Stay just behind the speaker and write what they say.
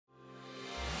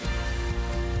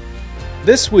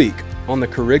This week on the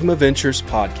Kerygma Ventures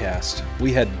podcast,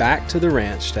 we head back to the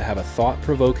ranch to have a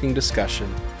thought-provoking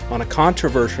discussion on a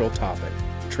controversial topic,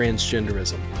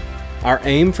 transgenderism. Our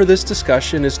aim for this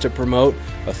discussion is to promote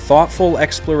a thoughtful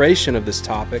exploration of this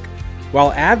topic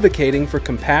while advocating for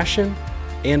compassion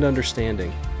and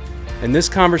understanding. In this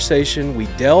conversation, we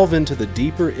delve into the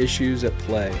deeper issues at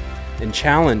play and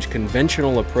challenge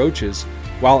conventional approaches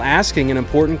while asking an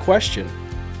important question.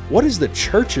 What is the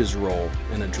church's role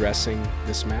in addressing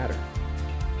this matter?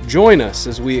 Join us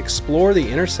as we explore the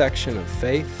intersection of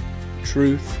faith,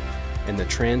 truth, and the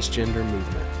transgender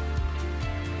movement.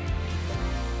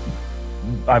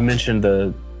 I mentioned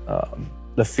the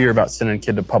fear about sending a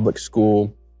kid to public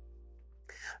school.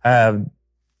 I have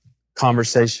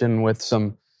conversation with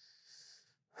some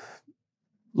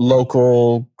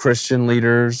local Christian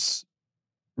leaders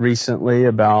recently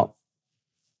about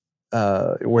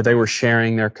where they were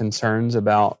sharing their concerns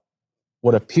about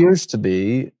what appears to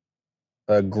be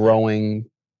a growing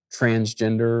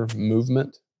transgender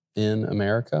movement in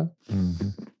America. Mm-hmm.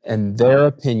 And their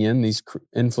opinion, these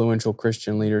influential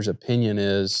Christian leaders' opinion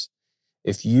is,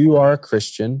 if you are a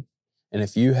Christian and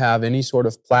if you have any sort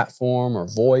of platform or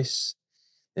voice,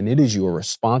 then it is your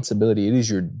responsibility, it is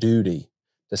your duty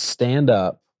to stand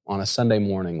up on a Sunday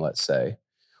morning, let's say,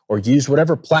 or use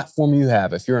whatever platform you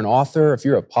have. If you're an author, if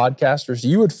you're a podcaster, so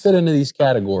you would fit into these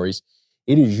categories.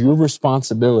 It is your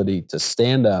responsibility to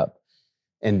stand up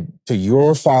and to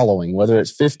your following, whether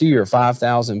it's 50 or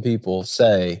 5,000 people,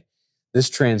 say, this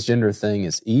transgender thing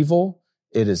is evil,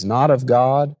 it is not of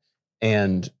God,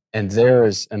 and there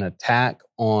is an attack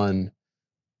on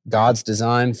God's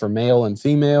design for male and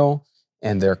female,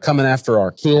 and they're coming after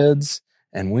our kids,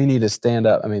 and we need to stand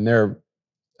up. I mean, they're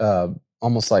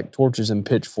almost like torches and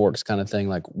pitchforks kind of thing.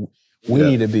 Like we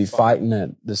need to be fighting at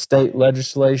the state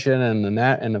legislation and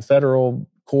the federal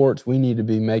courts. We need to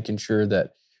be making sure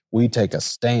that we take a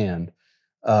stand.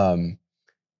 I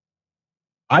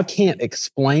can't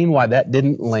explain why that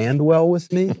didn't land well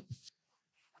with me,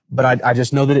 but I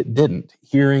just know that it didn't.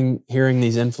 Hearing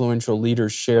these influential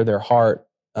leaders share their heart,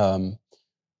 to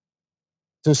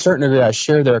a certain degree, I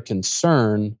share their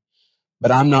concern,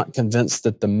 but I'm not convinced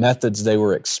that the methods they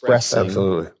were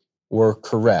expressing were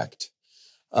correct.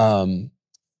 Can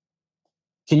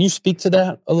you speak to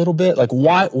that a little bit? Like,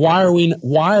 why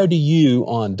do you,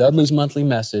 on Dudley's Monthly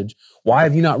Message, why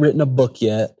have you not written a book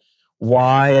yet?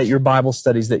 Why at your Bible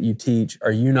studies that you teach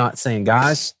are you not saying,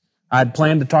 guys, I had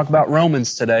planned to talk about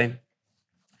Romans today.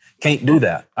 Can't do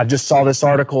that. I just saw this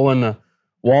article in the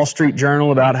Wall Street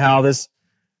Journal about how this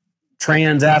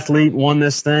trans athlete won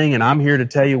this thing, and I'm here to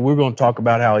tell you we're going to talk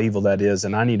about how evil that is,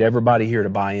 and I need everybody here to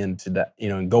buy into that,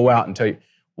 and go out and tell you.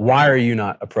 Why are you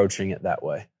not approaching it that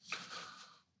way?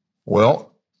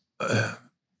 Well,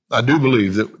 I do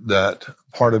believe that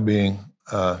part of being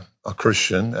a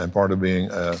Christian and part of being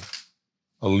a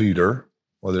leader,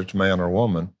 whether it's man or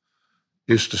woman,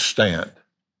 is to stand.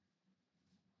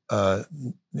 Not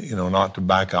to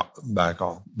back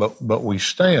off. But we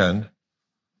stand.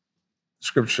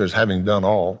 Scripture says, having done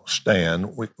all,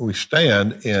 stand. We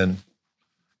stand in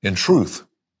truth.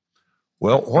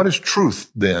 Well, what is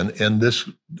truth then in this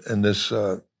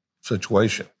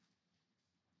situation,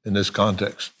 in this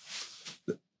context?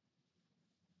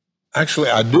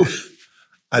 Actually, I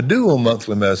do a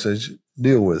monthly message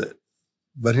deal with it,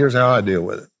 but here's how I deal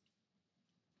with it.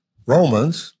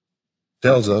 Romans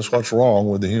tells us what's wrong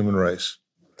with the human race.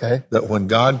 Okay. That when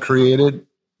God created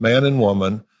man and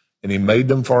woman, and he made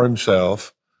them for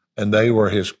himself, and they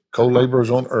were his co-laborers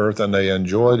on earth, and they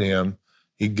enjoyed him,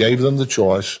 he gave them the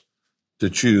choice to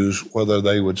choose whether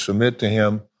they would submit to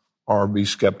him or be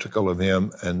skeptical of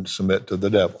him and submit to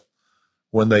the devil.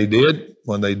 When they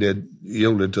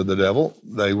yielded to the devil,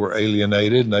 they were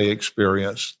alienated and they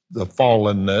experienced the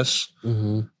fallenness,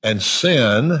 and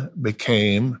sin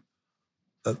became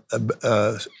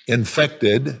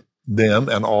infected them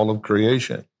and all of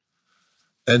creation.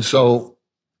 And so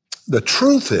the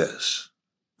truth is,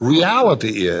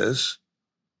 reality is,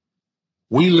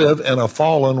 we live in a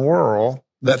fallen world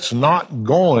that's not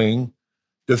going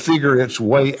to figure its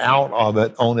way out of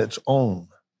it on its own.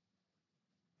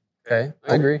 Okay,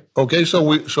 I agree. Okay, so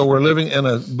we're living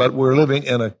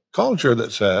in a culture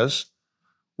that says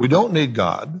we don't need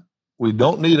God. We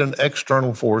don't need an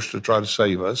external force to try to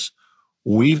save us.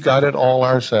 We've got it all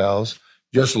ourselves.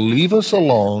 Just leave us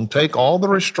alone, take all the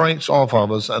restraints off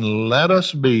of us, and let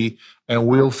us be, and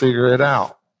we'll figure it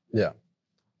out. Yeah.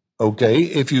 Okay,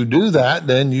 if you do that,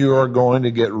 then you are going to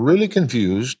get really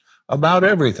confused about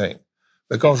everything.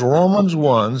 Because Romans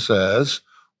 1 says,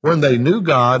 when they knew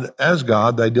God as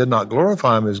God, they did not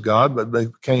glorify him as God, but they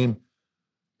became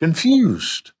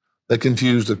confused. They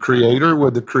confuse the creator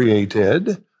with the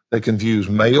created. They confuse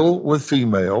male with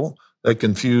female. They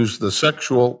confuse the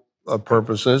sexual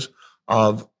purposes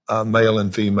of male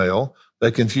and female.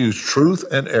 They confuse truth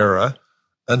and error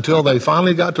until they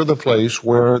finally got to the place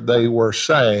where they were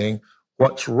saying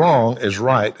what's wrong is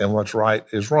right and what's right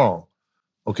is wrong.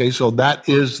 Okay, so that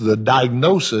is the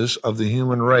diagnosis of the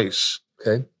human race.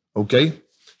 Okay?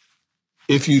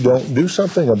 If you don't do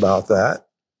something about that,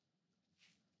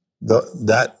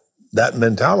 that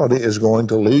mentality is going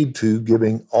to lead to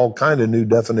giving all kind of new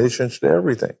definitions to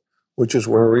everything, which is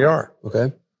where we are.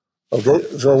 Okay,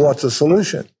 so what's the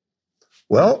solution?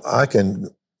 Well, I can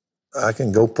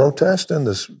go protest in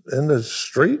the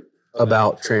street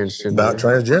about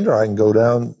transgender. I can go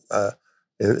down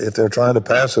if they're trying to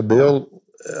pass a bill,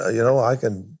 I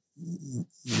can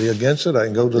be against it. I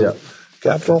can go to the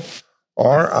Capitol.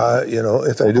 Or,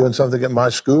 if they're doing something at my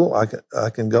school, I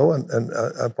can go, and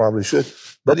I probably should.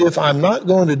 But if I'm not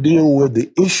going to deal with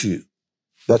the issue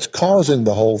that's causing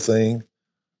the whole thing,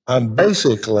 I'm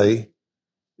basically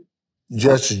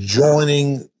just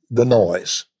joining the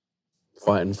noise.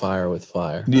 Fighting fire with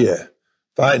fire. Yeah.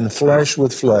 Fighting flesh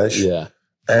with flesh. Yeah.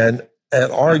 And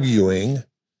arguing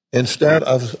instead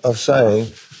of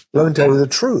saying, let me tell you the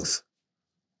truth.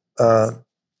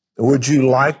 Would you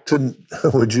like to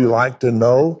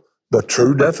know the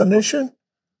true definition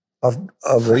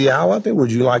of reality?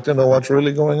 Would you like to know what's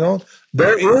really going on?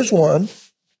 There is one.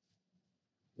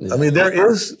 Yeah. I mean, there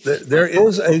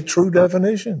is a true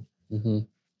definition. Mm-hmm.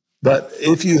 But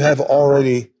if you have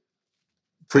already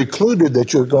precluded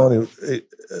that you're going to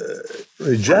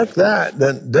reject that,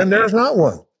 then there's not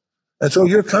one. And so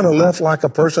you're kind of left like a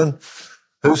person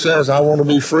who says, I want to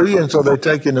be free, and so they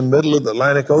take you in the middle of the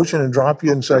Atlantic Ocean and drop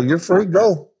you and say, you're free,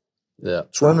 go. Yeah.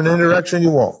 Swim in any direction you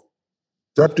want.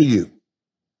 It's up to you.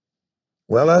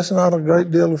 Well, that's not a great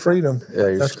deal of freedom.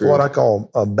 Yeah, that's screwed. What I call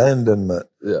abandonment.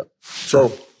 Yeah.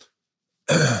 So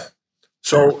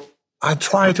I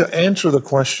try to answer the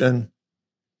question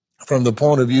from the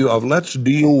point of view of let's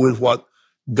deal with what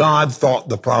God thought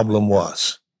the problem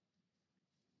was.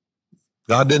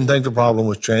 God didn't think the problem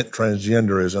was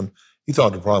transgenderism. He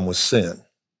thought the problem was sin.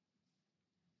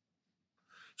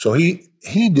 So he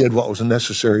did what was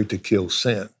necessary to kill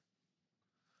sin.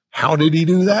 How did he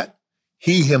do that?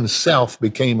 He himself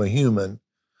became a human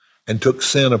and took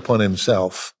sin upon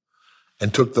himself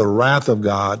and took the wrath of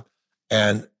God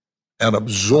and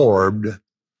absorbed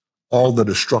all the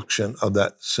destruction of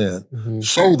that sin,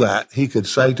 so that he could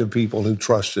say to people who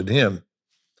trusted him,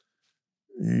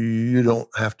 you don't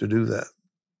have to do that.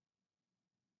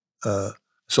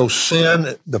 So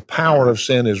sin, the power of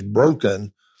sin is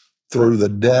broken through the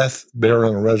death,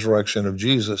 burial, and resurrection of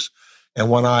Jesus. And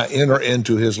when I enter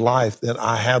into his life, then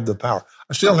I have the power.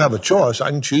 I still have a choice. I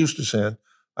can choose to sin.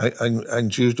 I can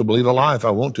choose to believe a lie if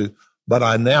I want to, but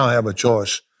I now have a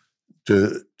choice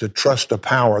to trust a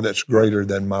power that's greater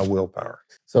than my willpower.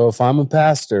 So if I'm a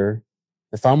pastor,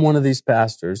 if I'm one of these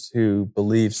pastors who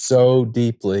believes so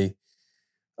deeply,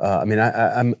 I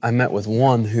met with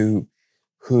one who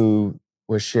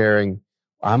was sharing,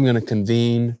 I'm going to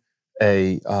convene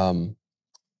kind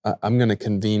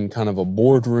of a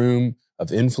boardroom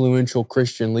of influential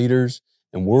Christian leaders,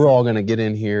 and we're all going to get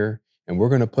in here and we're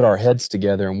going to put our heads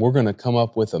together and we're going to come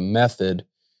up with a method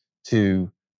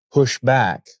to push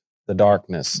back the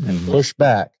darkness and push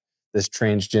back this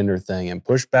transgender thing and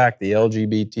push back the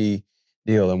LGBT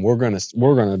deal. And we're going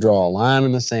to draw a line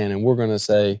in the sand and we're going to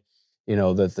say,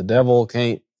 that the devil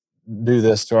can't do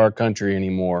this to our country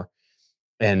anymore.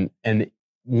 And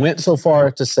went so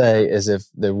far to say as if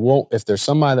there's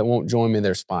somebody that won't join me,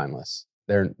 they're spineless.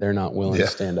 They're not willing to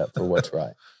stand up for what's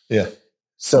right. Yeah.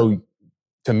 So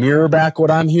to mirror back what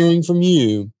I'm hearing from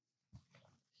you,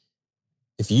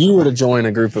 if you were to join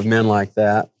a group of men like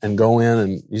that and go in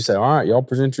and you say, all right, y'all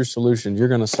present your solutions, you're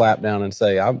going to slap down and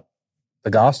say, the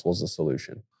gospel's the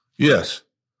solution. Yes.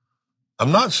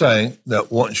 I'm not saying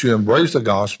that once you embrace the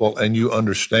gospel and you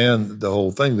understand the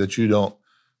whole thing, that you don't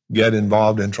get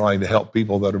involved in trying to help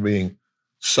people that are being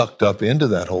sucked up into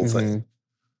that whole thing.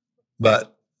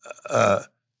 But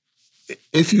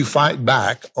if you fight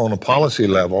back on a policy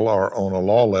level or on a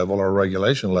law level or a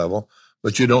regulation level,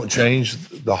 but you don't change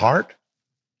the heart,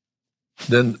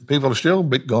 then people are still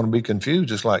going to be confused.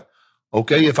 It's like,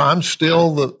 okay, if I'm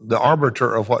still the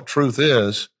arbiter of what truth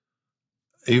is,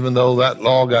 even though that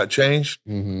law got changed,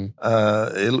 it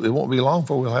won't be long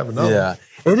before we'll have another. Yeah.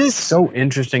 It is so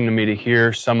interesting to me to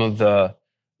hear some of the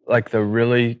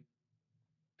really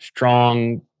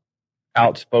strong,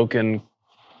 outspoken,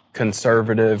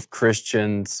 conservative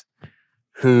Christians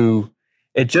who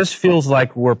it just feels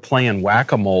like we're playing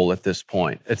whack-a-mole at this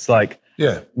point. It's like,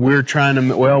 Yeah. We're trying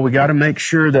to, well, we got to make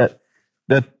sure that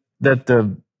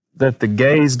the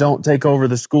gays don't take over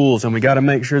the schools, and we got to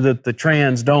make sure that the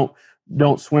trans don't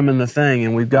swim in the thing,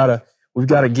 and we've got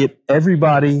to get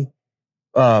everybody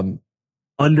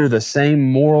under the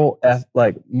same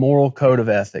moral code of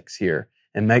ethics here,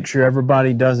 and make sure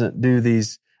everybody doesn't do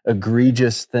these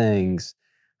egregious things.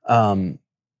 And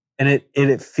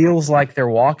it feels like they're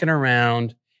walking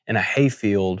around in a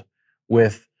hayfield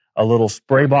with a little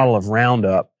spray bottle of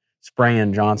Roundup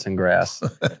spraying Johnson grass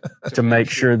to make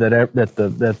sure that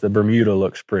the Bermuda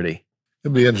looks pretty.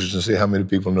 It'd be interesting to see how many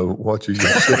people know what you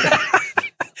just said.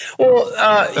 Well,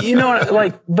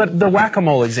 but the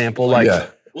whack-a-mole example,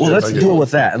 let's deal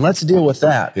with that, and let's deal with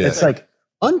that. Yeah. It's like,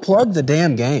 unplug the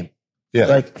damn game. Yeah.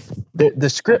 Like, the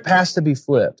script has to be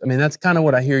flipped. I mean, that's kind of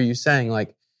what I hear you saying.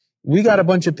 Like, we got a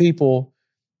bunch of people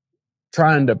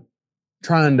trying to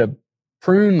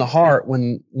prune the heart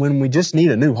when we just need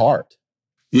a new heart.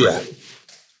 Yeah.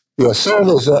 Yeah, sin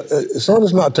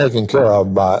is not taken care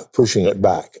of by pushing it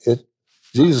back.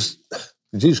 Jesus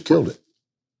killed it.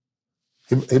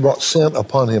 He brought sin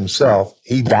upon himself.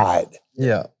 He died.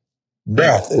 Yeah.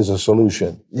 Death is a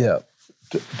solution. Yeah.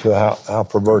 To how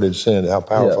perverted sin, how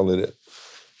powerful it is.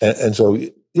 And so,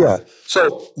 yeah.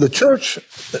 So the church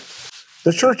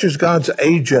is God's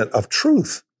agent of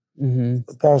truth.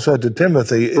 Mm-hmm. Paul said to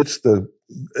Timothy, it's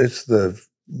the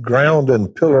ground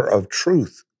and pillar of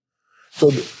truth.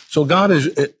 So God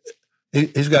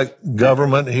he's got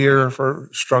government here for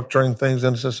structuring things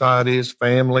in society, his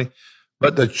family,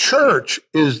 but the church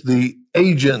is the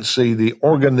agency, the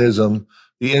organism,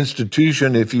 the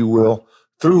institution, if you will,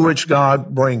 through which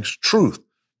God brings truth.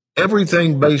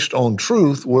 Everything based on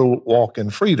truth will walk in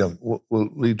freedom, will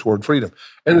lead toward freedom.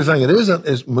 Everything it isn't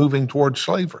is moving towards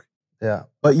slavery. Yeah.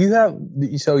 But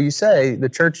so you say the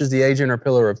church is the agent or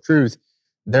pillar of truth.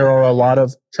 There are a lot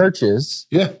of churches.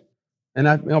 Yeah. And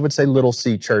I would say little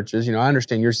C churches. I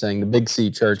understand you're saying the big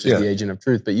C church is the agent of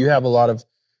truth, but you have a lot of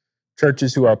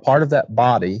churches who are part of that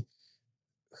body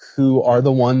who are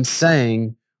the ones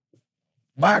saying,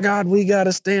 by God, we got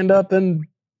to stand up and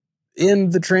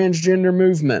end the transgender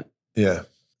movement. Yeah.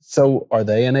 So are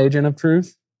they an agent of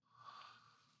truth?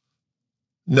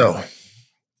 No.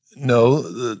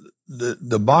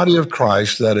 The body of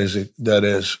Christ that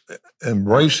is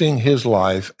embracing his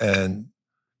life and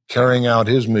carrying out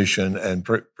his mission and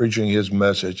preaching his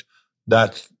message,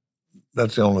 that's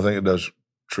the only thing that does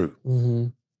truth. Mm-hmm.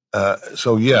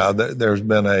 There's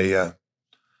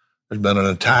been an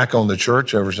attack on the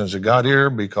church ever since it got here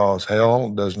because hell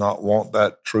does not want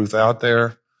that truth out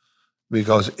there.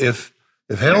 Because if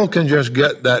hell can just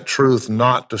get that truth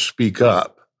not to speak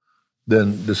up,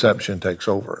 then deception takes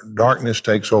over. Darkness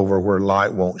takes over where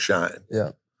light won't shine.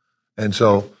 Yeah. And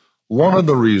so one of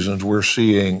the reasons we're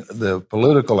seeing the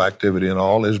political activity and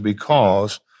all is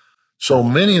because so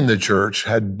many in the church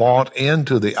had bought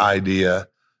into the idea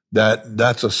that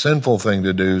that's a sinful thing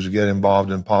to do, is get involved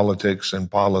in politics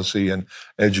and policy and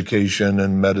education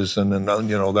and medicine. And,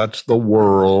 that's the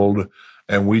world.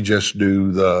 And we just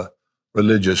do the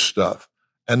religious stuff.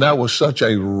 And that was such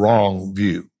a wrong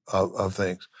view of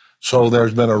things. So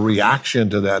there's been a reaction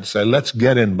to that to say, let's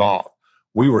get involved.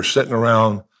 We were sitting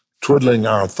around twiddling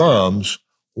our thumbs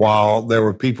while there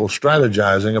were people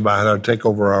strategizing about how to take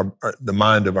over the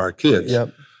mind of our kids.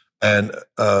 Yep. And,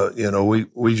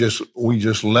 we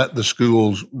just let the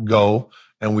schools go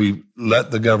and we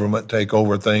let the government take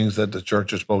over things that the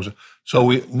church is supposed to. So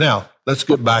now let's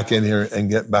get back in here and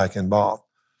get back involved.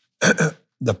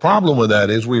 The problem with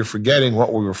that is we're forgetting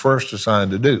what we were first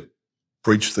assigned to do,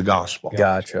 preach the gospel.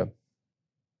 Gotcha.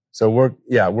 So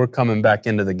we're coming back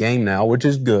into the game now, which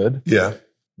is good. Yeah.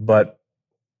 But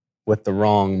with the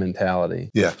wrong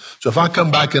mentality. Yeah. So if I come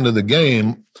back into the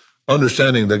game,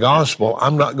 understanding the gospel,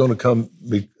 I'm not going to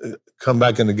come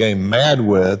back in the game mad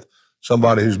with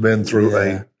somebody who's been through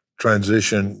a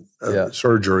transition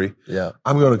surgery. Yeah.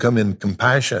 I'm going to come in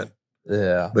compassion.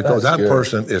 Yeah. Because that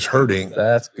person is hurting.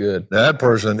 That's good. That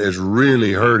person is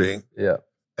really hurting. Yeah.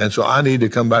 And so I need to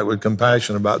come back with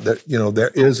compassion about that.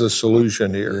 There is a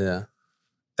solution here. Yeah.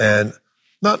 And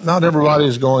not everybody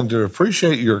is going to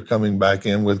appreciate your coming back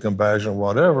in with compassion,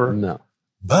 whatever. No.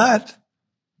 But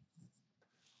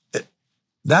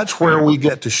that's where we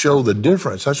get to show the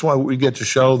difference. That's why we get to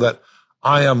show that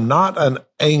I am not an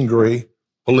angry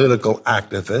political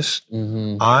activist.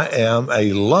 Mm-hmm. I am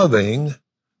a loving,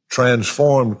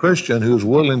 transformed Christian who's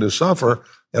willing to suffer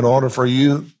in order for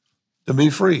you to be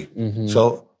free. Mm-hmm.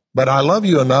 So, but I love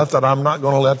you enough that I'm not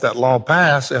going to let that law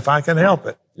pass if I can help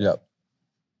it. Yep.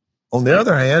 On the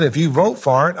other hand, if you vote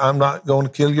for it, I'm not going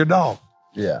to kill your dog.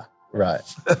 Yeah, right.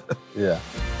 Yeah.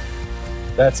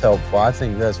 That's helpful. I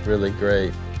think that's really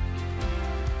great.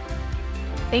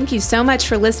 Thank you so much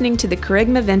for listening to the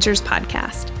Kerygma Ventures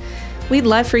podcast. We'd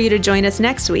love for you to join us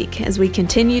next week as we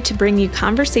continue to bring you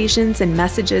conversations and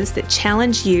messages that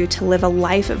challenge you to live a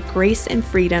life of grace and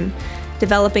freedom,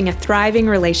 developing a thriving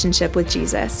relationship with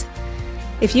Jesus.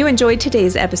 If you enjoyed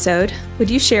today's episode, would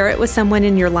you share it with someone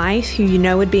in your life who you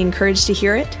know would be encouraged to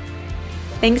hear it?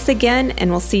 Thanks again, and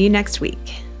we'll see you next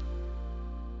week.